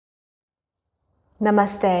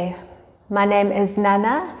Namaste. My name is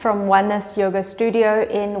Nana from Oneness Yoga Studio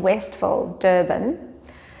in Westville, Durban.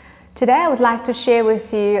 Today I would like to share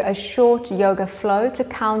with you a short yoga flow to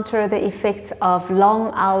counter the effects of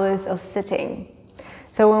long hours of sitting.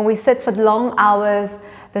 So when we sit for long hours,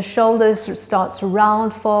 the shoulders start to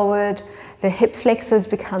round forward, the hip flexors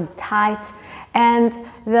become tight, and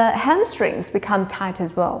the hamstrings become tight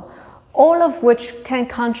as well, all of which can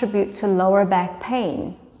contribute to lower back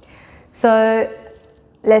pain. So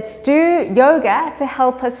let's do yoga to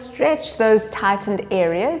help us stretch those tightened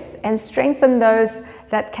areas and strengthen those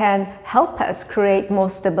that can help us create more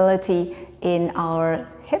stability in our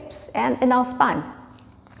hips and in our spine.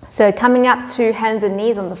 So coming up to hands and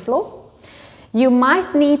knees on the floor. You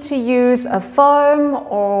might need to use a foam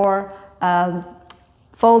or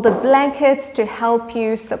folded blankets to help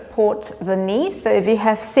you support the knees. So if you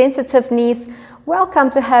have sensitive knees,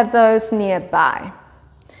 welcome to have those nearby.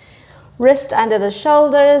 Wrist under the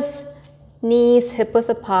shoulders, knees hip-width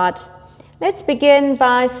apart. Let's begin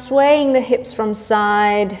by swaying the hips from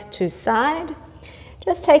side to side.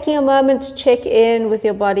 Just taking a moment to check in with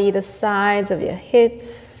your body, the sides of your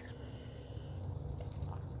hips.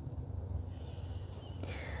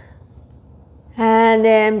 And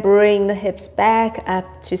then bring the hips back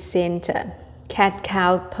up to center.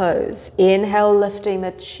 Cat-cow pose. Inhale, lifting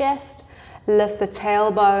the chest, lift the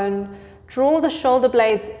tailbone. Draw the shoulder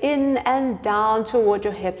blades in and down toward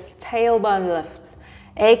your hips, tailbone lifts.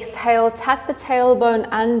 Exhale, tuck the tailbone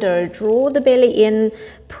under, draw the belly in,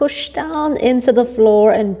 push down into the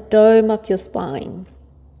floor and dome up your spine.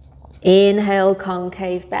 Inhale,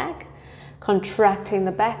 concave back, contracting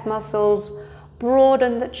the back muscles,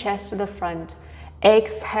 broaden the chest to the front.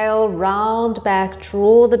 Exhale, round back,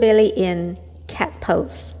 draw the belly in, cat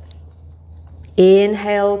pose.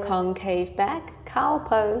 Inhale, concave back, cow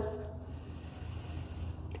pose.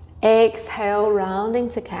 Exhale, rounding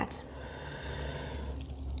to cat.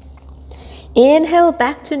 Inhale,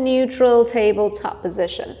 back to neutral tabletop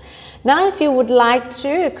position. Now, if you would like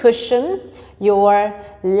to cushion your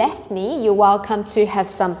left knee, you're welcome to have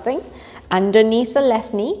something underneath the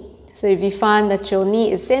left knee. So if you find that your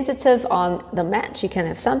knee is sensitive on the mat, you can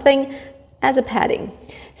have something as a padding.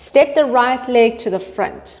 Step the right leg to the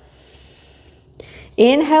front.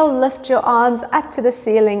 Inhale, lift your arms up to the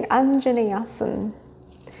ceiling, Anjaneyasana.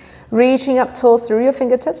 Reaching up tall through your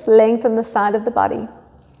fingertips, lengthen the side of the body.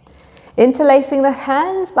 Interlacing the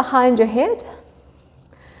hands behind your head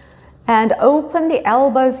and open the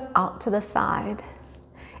elbows out to the side.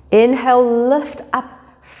 Inhale, lift up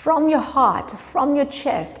from your heart, from your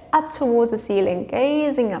chest, up towards the ceiling,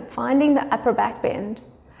 gazing up, finding the upper back bend.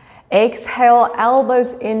 Exhale,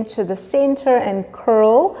 elbows into the center and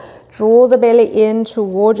curl. Draw the belly in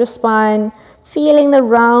toward your spine, feeling the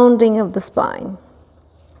rounding of the spine.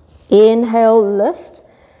 Inhale, lift,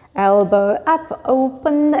 elbow up,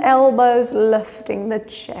 open the elbows, lifting the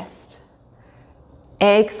chest.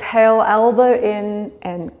 Exhale, elbow in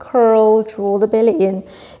and curl, draw the belly in.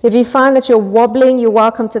 If you find that you're wobbling, you're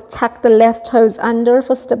welcome to tuck the left toes under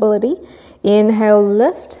for stability. Inhale,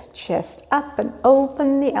 lift, chest up and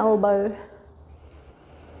open the elbow.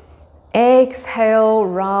 Exhale,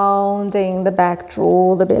 rounding the back,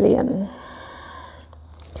 draw the belly in.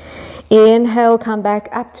 Inhale, come back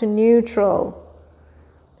up to neutral.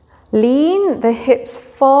 Lean the hips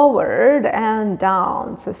forward and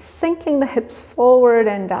down. So sinking the hips forward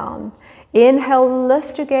and down. Inhale,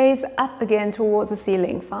 lift your gaze up again towards the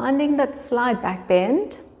ceiling, finding that slide back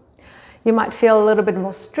bend. You might feel a little bit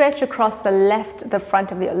more stretch across the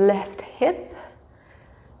front of your left hip.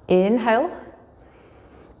 Inhale.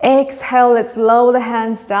 Exhale, let's lower the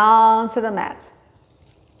hands down to the mat.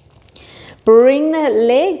 Bring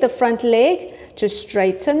the front leg to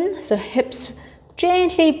straighten, so hips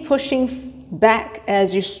gently pushing back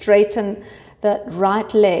as you straighten the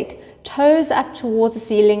right leg. Toes up towards the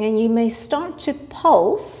ceiling, and you may start to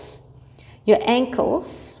pulse your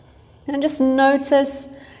ankles. And just notice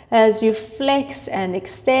as you flex and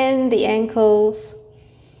extend the ankles,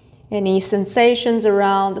 any sensations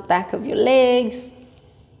around the back of your legs.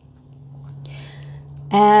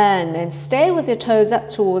 And then stay with your toes up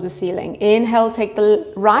towards the ceiling. Inhale, take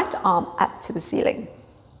the right arm up to the ceiling.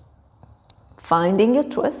 Finding your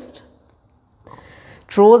twist.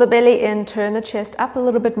 Draw the belly in, turn the chest up a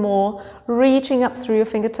little bit more, reaching up through your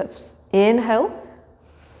fingertips. Inhale.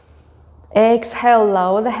 Exhale,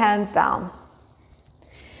 lower the hands down.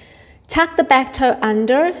 Tuck the back toe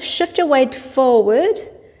under, shift your weight forward,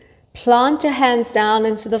 plant your hands down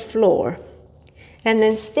into the floor. And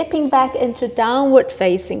then stepping back into downward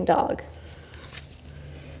facing dog.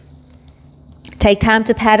 Take time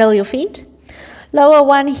to paddle your feet. Lower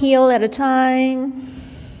one heel at a time.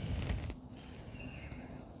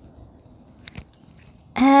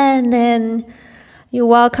 And then you're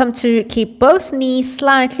welcome to keep both knees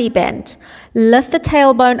slightly bent. Lift the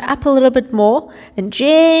tailbone up a little bit more and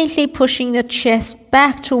gently pushing the chest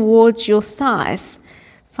back towards your thighs,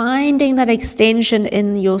 finding that extension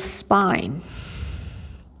in your spine.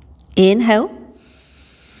 Inhale.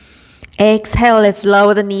 Exhale, let's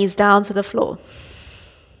lower the knees down to the floor.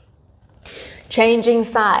 Changing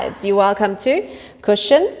sides, you're welcome to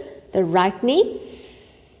cushion the right knee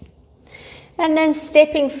and then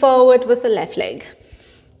stepping forward with the left leg.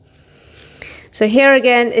 So here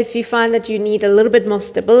again, if you find that you need a little bit more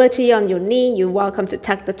stability on your knee, you're welcome to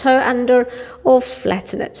tuck the toe under or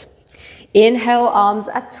flatten it. Inhale, arms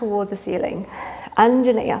up towards the ceiling.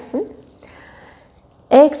 Anjaneyasana.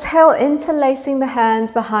 Exhale, interlacing the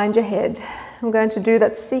hands behind your head. I'm going to do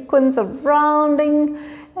that sequence of rounding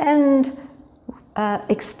and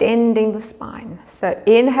extending the spine. So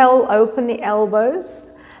inhale, open the elbows,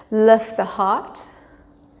 lift the heart.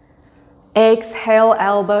 Exhale,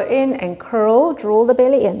 elbow in and curl, draw the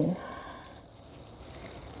belly in.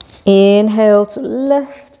 Inhale to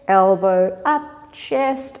lift, elbow up,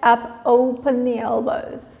 chest up, open the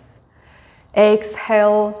elbows.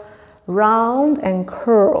 Exhale, round and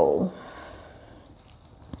curl.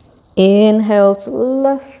 Inhale to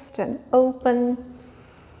lift and open.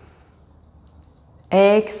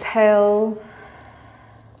 Exhale.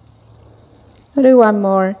 We'll do one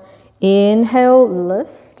more. Inhale,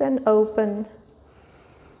 lift and open.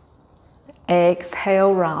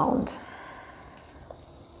 Exhale, round.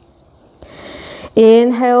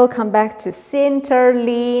 Inhale, come back to center,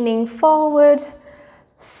 leaning forward,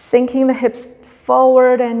 sinking the hips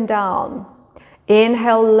forward and down.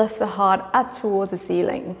 Inhale, lift the heart up towards the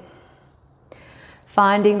ceiling.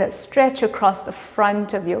 Finding that stretch across the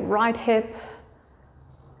front of your right hip.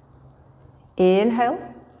 Inhale.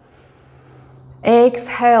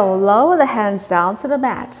 Exhale, lower the hands down to the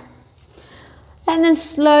mat. And then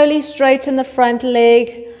slowly straighten the front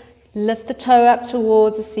leg. Lift the toe up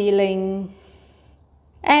towards the ceiling.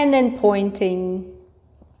 And then pointing.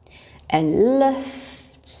 And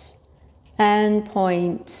lift. And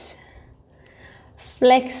point.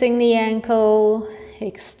 Flexing the ankle.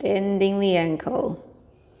 Extending the ankle.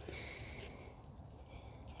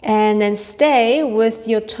 And then stay with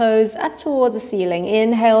your toes up towards the ceiling.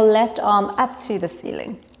 Inhale, left arm up to the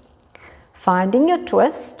ceiling. Finding your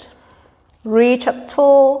twist. Reach up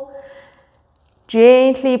tall.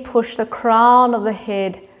 Gently push the crown of the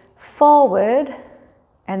head forward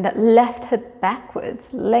and that left hip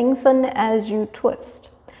backwards. Lengthen as you twist.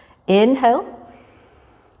 Inhale.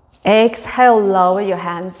 Exhale, lower your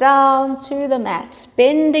hands down to the mat.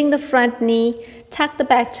 Bending the front knee. Tuck the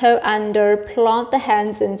back toe under, plant the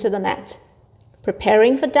hands into the mat.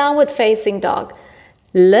 Preparing for downward facing dog.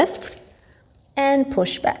 Lift and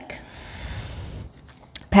push back.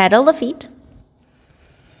 Paddle the feet.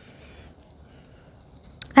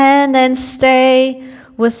 And then stay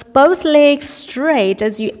with both legs straight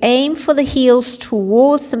as you aim for the heels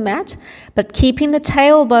towards the mat, but keeping the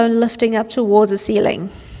tailbone lifting up towards the ceiling.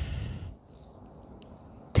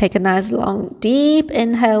 Take a nice long deep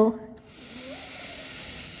inhale.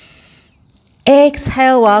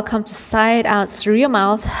 Exhale, welcome to side out through your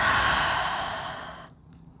mouth.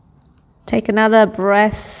 Take another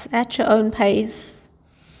breath at your own pace.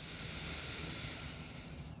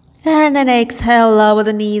 And then exhale, lower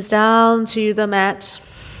the knees down to the mat.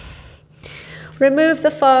 Remove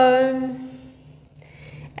the phone.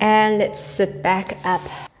 And let's sit back up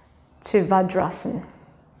to Vajrasana.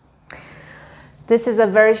 This is a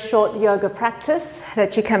very short yoga practice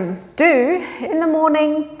that you can do in the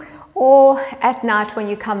morning or at night when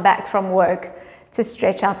you come back from work to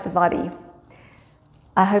stretch out the body.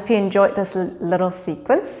 I hope you enjoyed this little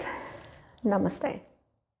sequence. Namaste.